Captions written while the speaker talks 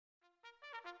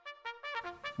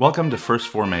Welcome to First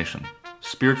Formation,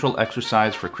 spiritual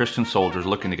exercise for Christian soldiers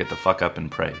looking to get the fuck up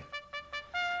and pray.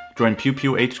 Join Pew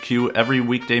Pew HQ every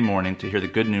weekday morning to hear the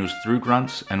good news through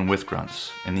grunts and with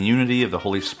grunts, in the unity of the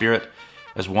Holy Spirit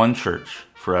as one church,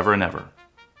 forever and ever.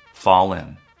 Fall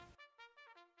in.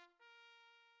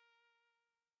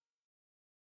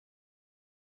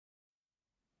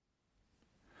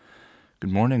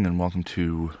 Good morning and welcome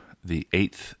to the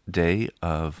 8th day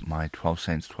of my 12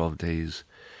 Saints, 12 Days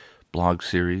blog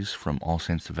series from All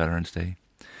Saints to Veterans Day.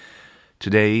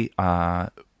 Today, on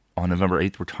November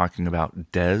 8th, we're talking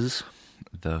about Des,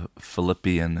 the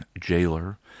Philippian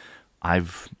jailer. I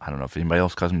don't know if anybody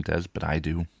else calls him Des, but I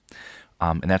do.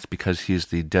 And that's because he's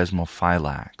the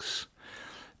Desmophylax.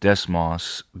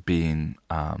 Desmos being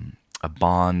a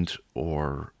bond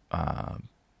or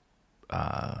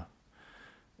an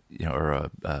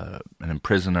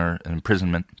imprisonment, and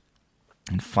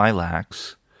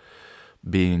phylax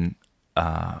being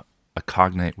a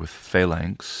cognate with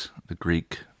phalanx, the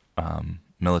Greek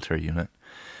military unit,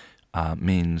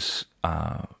 means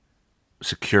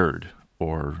secured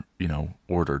or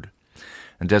ordered.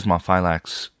 And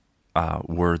Desmophylax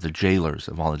were the jailers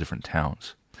of all the different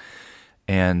towns,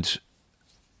 and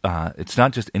it's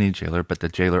not just any jailer, but the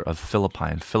jailer of Philippi,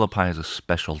 and Philippi is a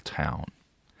special town.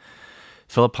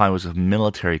 Philippi was a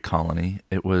military colony.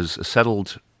 It was a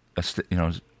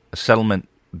settlement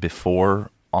before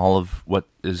all of what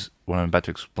I'm about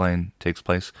to explain takes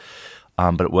place,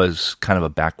 but it was kind of a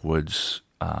backwoods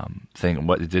thing.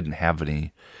 It didn't have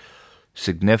any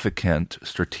significant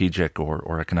strategic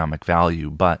or economic value,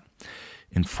 but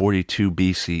in 42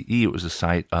 BCE, it was the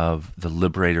site of the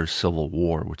Liberator's Civil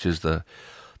War, which is the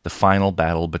final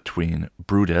battle between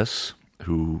Brutus,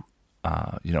 who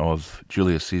of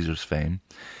Julius Caesar's fame,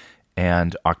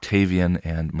 and Octavian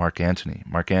and Mark Antony.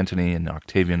 Mark Antony and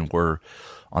Octavian were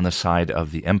on the side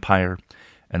of the empire,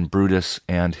 and Brutus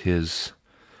and his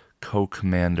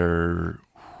co-commander,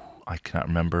 I cannot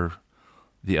remember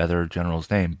the other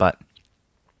general's name, but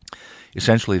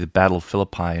essentially the Battle of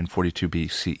Philippi in 42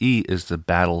 BCE is the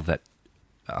battle that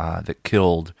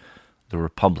killed the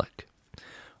Republic.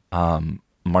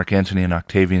 Mark Antony and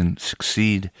Octavian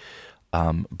succeed.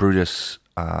 Brutus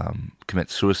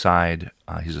commits suicide.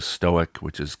 He's a Stoic,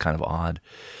 which is kind of odd.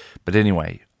 But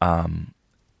anyway,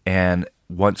 and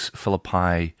once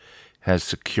Philippi has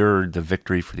secured the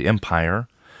victory for the empire,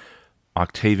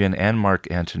 Octavian and Mark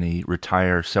Antony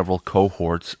retire several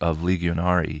cohorts of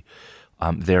legionari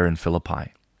there in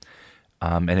Philippi.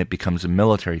 And it becomes a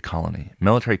military colony.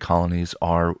 Military colonies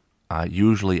are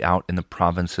usually out in the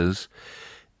provinces,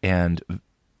 and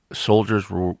soldiers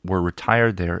were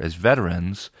retired there as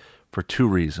veterans for two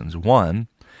reasons. One,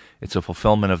 it's a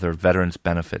fulfillment of their veterans'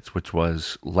 benefits, which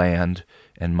was land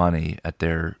and money at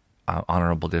their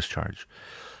honorable discharge.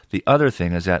 The other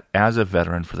thing is that as a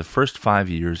veteran, for the first 5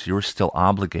 years, you were still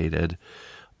obligated.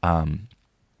 To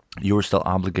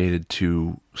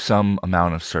some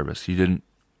amount of service. You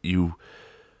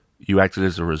acted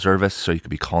as a reservist, so you could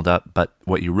be called up. But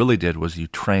what you really did was you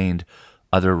trained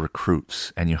other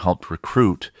recruits, and you helped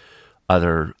recruit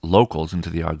other locals into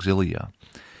the auxilia.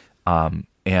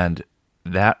 And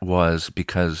that was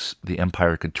because the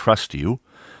empire could trust you.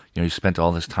 You spent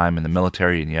all this time in the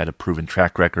military and you had a proven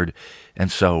track record.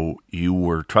 And so you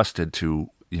were trusted to,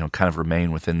 kind of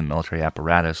remain within the military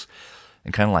apparatus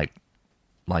and kind of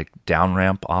like down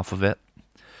ramp off of it.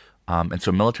 And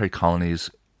so military colonies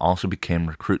also became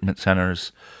recruitment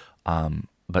centers.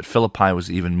 But Philippi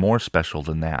was even more special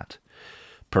than that.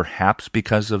 Perhaps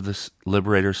because of this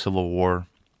Liberator Civil War,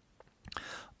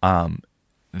 and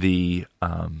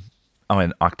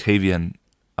Octavian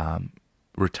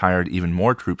retired even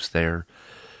more troops there,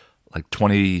 like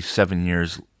 15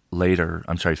 years later,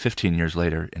 in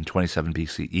 27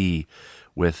 BCE,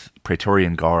 with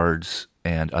Praetorian Guards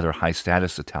and other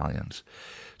high-status Italians.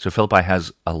 So Philippi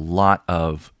has a lot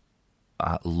of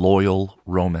loyal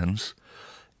Romans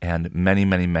and many,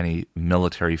 many, many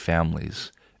military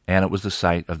families. And it was the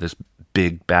site of this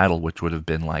big battle, which would have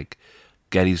been like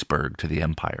Gettysburg to the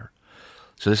empire.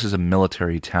 So this is a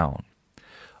military town.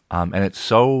 And it's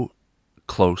so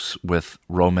close with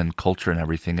Roman culture and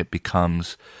everything, it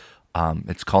becomes,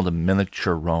 it's called a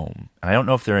miniature Rome. And I don't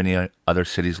know if there are any other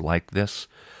cities like this,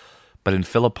 but in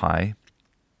Philippi,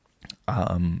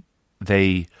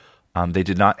 they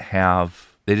didn't have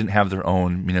their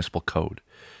own municipal code.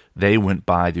 They went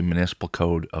by the municipal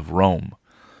code of Rome.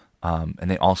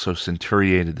 And they also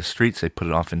centuriated the streets. They put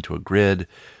it off into a grid,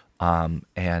 and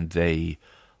they,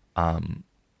 I'm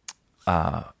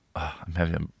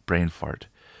having a brain fart.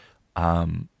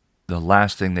 The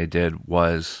last thing they did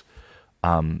was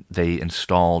they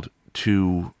installed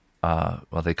two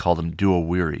they called them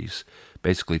duoweries,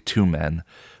 basically two men,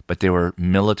 but they were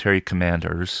military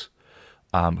commanders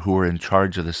who were in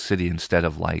charge of the city instead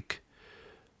of like,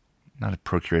 not a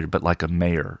procurator, but like a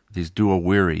mayor. These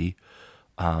duoweri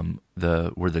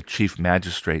were the chief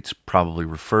magistrates probably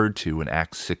referred to in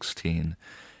Acts 16,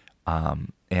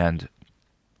 and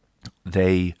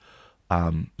they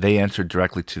answered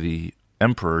directly to the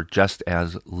emperor, just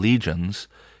as legions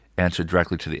answered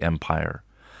directly to the empire.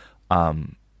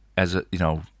 As a,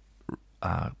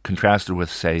 contrasted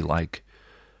with, say, like,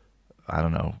 I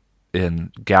don't know,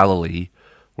 in Galilee,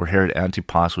 where Herod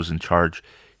Antipas was in charge,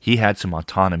 he had some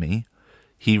autonomy.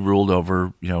 He ruled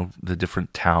over, the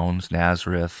different towns,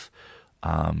 Nazareth,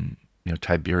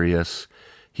 Tiberias.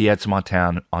 He had some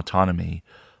autonomy,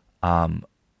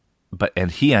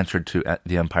 and he answered to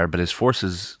the empire. But his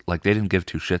forces, like, they didn't give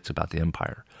two shits about the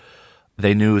empire.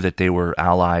 They knew that they were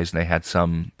allies and they had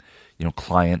some,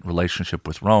 client relationship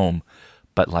with Rome,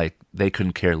 but like they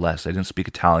couldn't care less. They didn't speak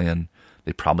Italian.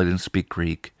 They probably didn't speak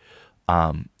Greek.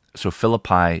 So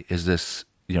Philippi is this,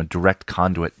 direct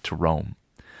conduit to Rome.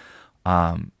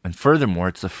 And furthermore,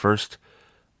 it's the first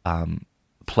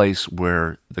place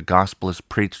where the gospel is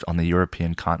preached on the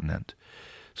European continent.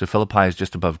 So Philippi is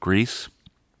just above Greece.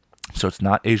 So it's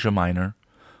not Asia Minor.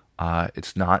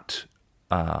 It's not,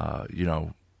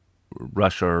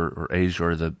 Russia or Asia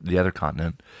or the other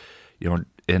continent.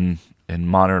 In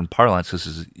modern parlance, this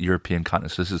is European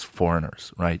continent. So this is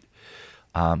foreigners, right?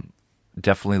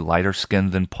 Definitely lighter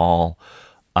skinned than Paul,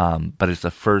 but it's the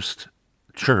first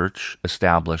church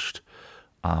established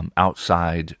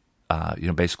outside,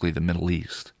 basically the Middle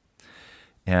East.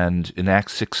 And in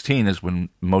Acts 16 is when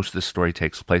most of the story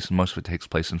takes place, and most of it takes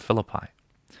place in Philippi.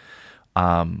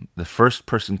 The first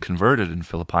person converted in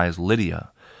Philippi is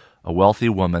Lydia, a wealthy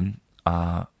woman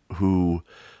who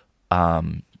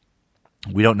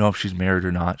we don't know if she's married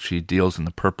or not. She deals in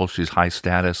the purple. She's high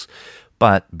status.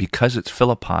 But because it's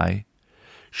Philippi,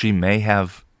 she may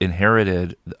have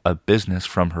inherited a business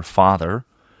from her father,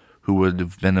 who would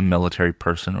have been a military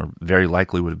person, or very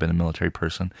likely would have been a military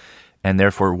person, and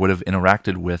therefore would have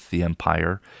interacted with the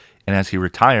empire. And as he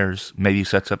retires, maybe he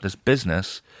sets up this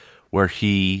business where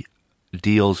he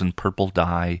deals in purple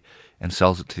dye and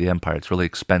sells it to the empire. It's really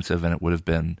expensive, and it would have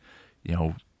been,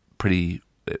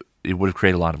 it would have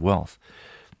created a lot of wealth.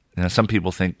 And some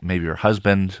people think maybe her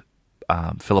husband,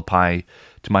 Philippi,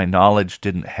 to my knowledge,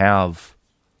 didn't have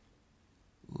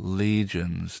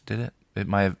legions, did it? It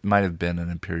might have been an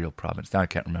imperial province. Now I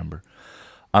can't remember.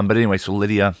 But anyway, so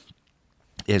Lydia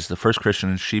is the first Christian,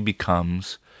 and she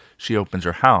opens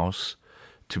her house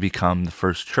to become the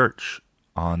first church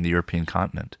on the European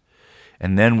continent.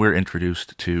 And then we're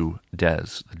introduced to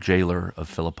Des, the jailer of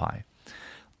Philippi.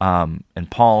 And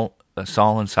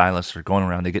Saul and Silas are going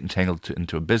around. They get entangled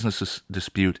into a business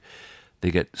dispute.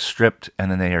 They get stripped, and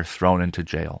then they are thrown into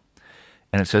jail.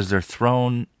 And it says they're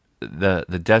thrown, the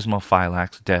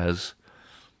Desmophylax, Des,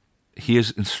 he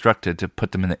is instructed to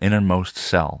put them in the innermost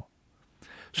cell.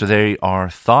 So they are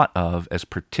thought of as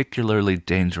particularly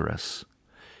dangerous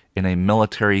in a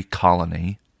military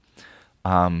colony,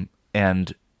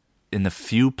 and in the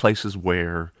few places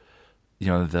where,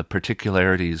 the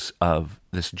particularities of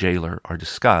this jailer are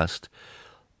discussed,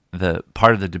 the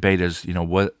part of the debate is,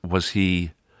 what was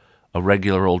he a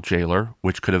regular old jailer,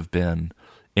 which could have been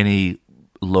any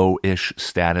low-ish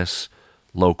status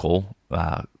local,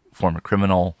 former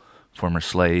criminal, former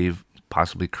slave,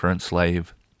 possibly current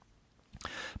slave.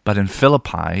 But in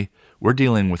Philippi, we're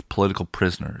dealing with political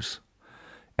prisoners,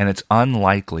 and it's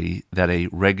unlikely that a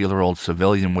regular old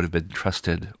civilian would have been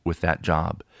trusted with that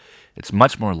job. It's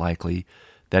much more likely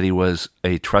that he was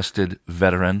a trusted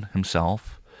veteran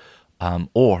himself,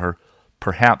 or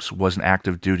perhaps was an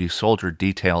active duty soldier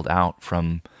detailed out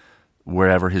from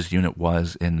wherever his unit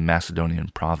was in the Macedonian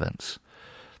province.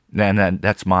 And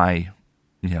that's my,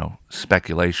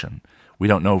 speculation. We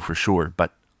don't know for sure,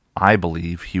 but I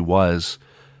believe he was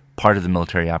part of the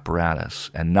military apparatus,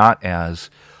 and not as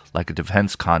like a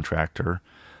defense contractor,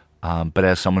 but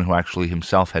as someone who actually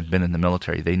himself had been in the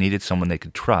military. They needed someone they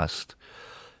could trust,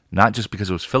 not just because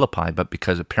it was Philippi, but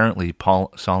because apparently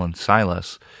Saul and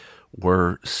Silas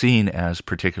were seen as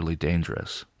particularly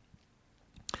dangerous.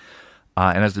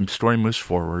 And as the story moves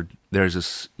forward, there's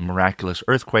this miraculous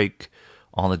earthquake,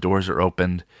 all the doors are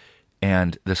opened,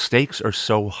 and the stakes are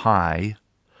so high,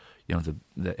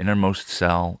 the innermost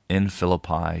cell in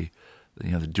Philippi,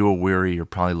 the duowery, you're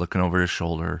probably looking over his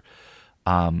shoulder.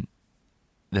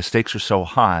 The stakes are so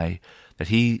high that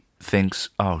he thinks,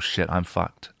 oh shit, I'm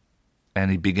fucked.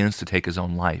 And he begins to take his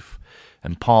own life.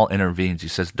 And Paul intervenes. He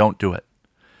says, don't do it.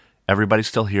 Everybody's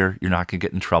still here. You're not going to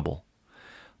get in trouble.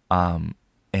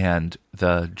 And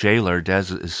the jailer,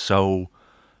 Des, is so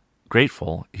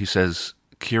grateful. He says,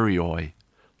 Kyrioi,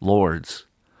 Lords,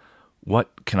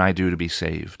 what can I do to be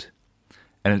saved?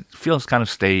 And it feels kind of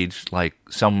staged, like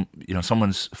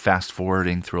someone's fast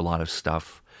forwarding through a lot of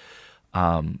stuff,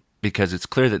 because it's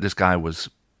clear that this guy was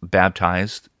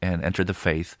baptized and entered the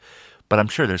faith. But I'm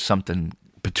sure there's something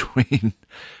between,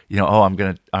 all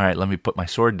right, let me put my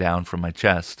sword down from my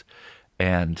chest.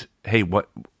 And hey,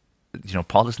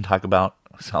 Paul doesn't talk about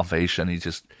salvation. He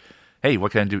just, hey,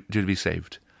 what can I do to be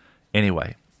saved?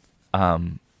 Anyway,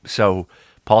 so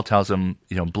Paul tells him,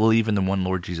 believe in the one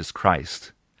Lord Jesus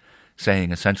Christ,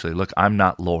 saying essentially, look, I'm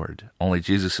not Lord, only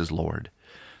Jesus is Lord.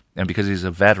 And because he's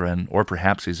a veteran, or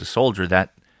perhaps he's a soldier,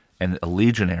 and a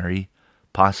legionary,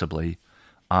 possibly,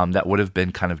 that would have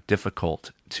been kind of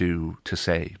difficult to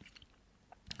say.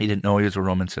 He didn't know he was a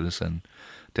Roman citizen.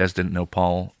 Des didn't know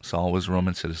Saul was a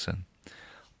Roman citizen.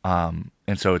 And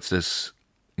so it's this,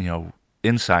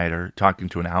 insider talking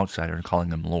to an outsider and calling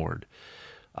him Lord.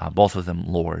 Both of them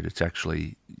Lord. It's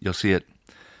actually, you'll see it,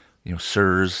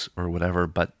 sirs or whatever,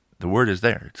 but the word is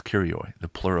there. It's Kyrioi, the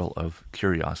plural of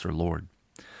Kyrios or Lord.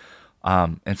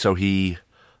 And so he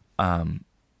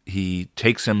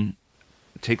takes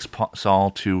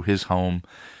Saul to his home.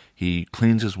 He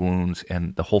cleans his wounds,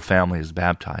 and the whole family is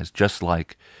baptized, just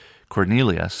like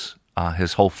Cornelius.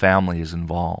 His whole family is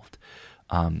involved.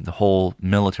 The whole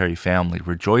military family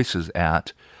rejoices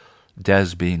at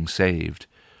Des being saved,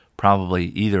 probably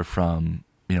either from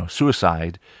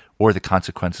suicide or the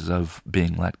consequences of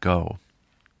being let go.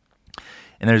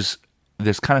 And there's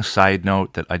this kind of side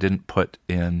note that I didn't put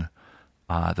in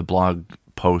the blog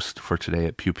post for today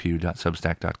at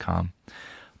pewpew.substack.com,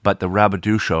 but the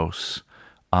rabadushos,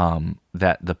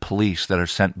 that the police that are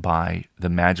sent by the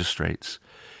magistrates.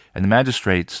 And the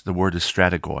magistrates, the word is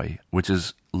strategoi, which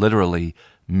is literally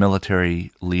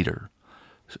military leader.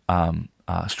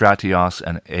 Stratios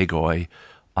and egoi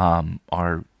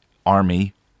are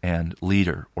army and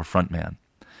leader or frontman.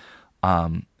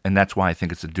 And that's why I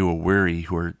think it's the duawiri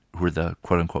who are the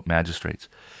quote-unquote magistrates.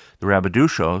 The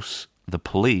rabadushos, the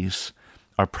police,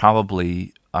 are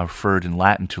probably referred in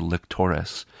Latin to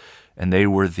lictores, and they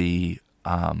were the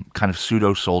kind of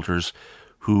pseudo-soldiers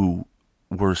who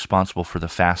were responsible for the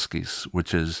fasces,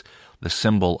 which is the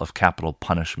symbol of capital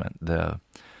punishment. The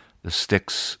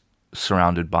sticks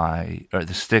surrounding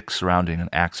an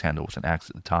axe handle with an axe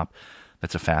at the top.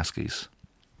 That's a fasces.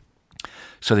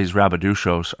 So these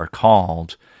rabadushos are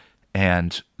called,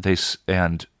 and the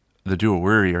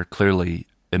duawiri are clearly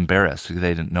embarrassed.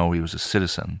 They didn't know he was a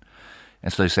citizen,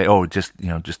 and so they say, "Oh, just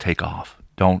take off.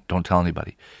 Don't tell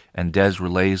anybody." And Des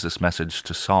relays this message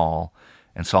to Saul,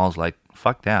 and Saul's like,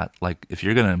 "Fuck that! Like, if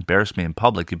you're going to embarrass me in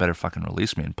public, you better fucking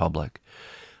release me in public."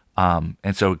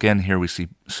 And so again, here we see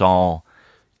Saul,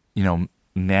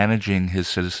 managing his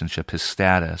citizenship, his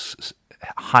status,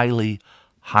 highly,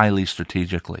 highly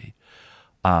strategically.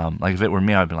 Like if it were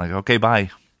me, I'd be like, "Okay,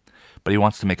 bye." But he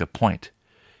wants to make a point.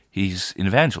 He's an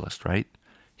evangelist, right?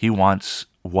 He wants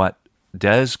what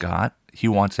Des got. He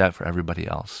wants that for everybody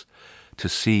else, to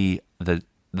see the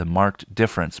marked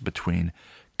difference between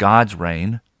God's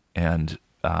reign and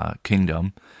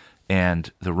kingdom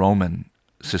and the Roman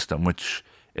system, which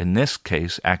in this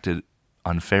case acted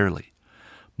unfairly.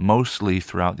 Mostly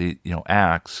throughout the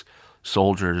Acts,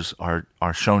 soldiers are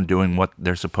shown doing what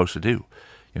they're supposed to do,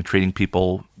 treating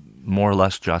people more or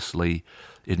less justly,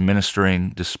 administering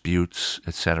disputes,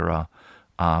 etc.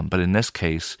 But in this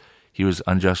case, he was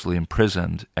unjustly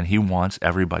imprisoned, and he wants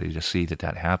everybody to see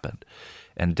that happened.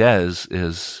 And Des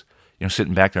is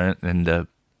sitting back there, and the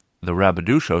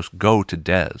rabadushos go to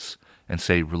Des and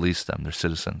say, "Release them; they're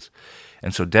citizens."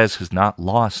 And so Des has not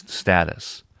lost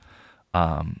status.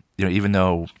 Even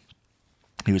though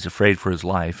he was afraid for his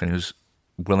life and he was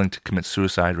willing to commit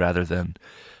suicide rather than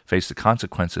face the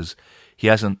consequences, he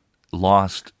hasn't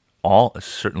lost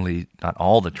certainly not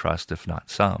all the trust, if not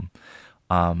some.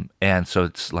 And so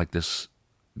it's like this,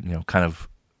 kind of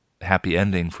happy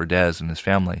ending for Des and his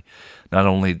family. Not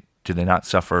only do they not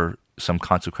suffer some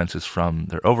consequences from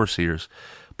their overseers,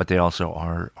 but they also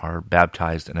are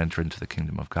baptized and enter into the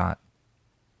kingdom of God.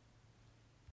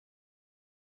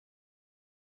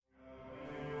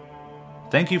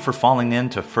 Thank you for falling in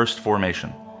to First Formation,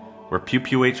 where Pew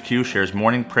Pew HQ shares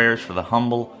morning prayers for the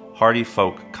humble, hardy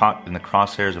folk caught in the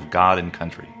crosshairs of God and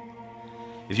country.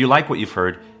 If you like what you've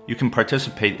heard, you can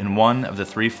participate in one of the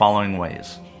three following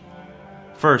ways.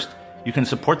 First, you can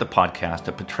support the podcast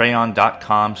at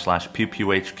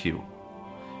patreon.com/pewpewhq.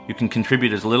 You can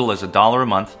contribute as little as $1 a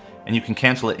month, and you can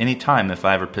cancel at any time if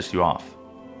I ever piss you off.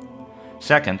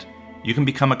 Second, you can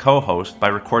become a co-host by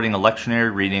recording a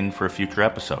lectionary reading for a future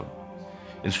episode.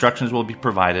 Instructions will be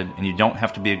provided, and you don't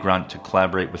have to be a grunt to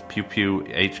collaborate with Pew Pew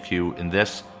HQ in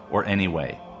this or any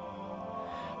way.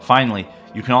 Finally,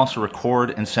 you can also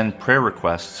record and send prayer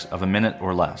requests of a minute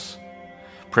or less.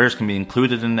 Prayers can be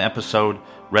included in the episode,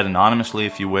 read anonymously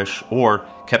if you wish, or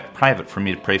kept private for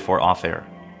me to pray for off-air.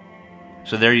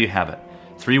 So there you have it,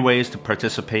 3 ways to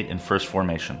participate in First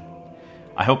Formation.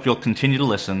 I hope you'll continue to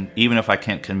listen, even if I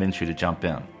can't convince you to jump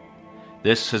in.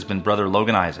 This has been Brother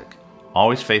Logan Isaac,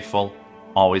 always faithful,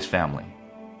 always family.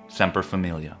 Semper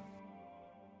Familia.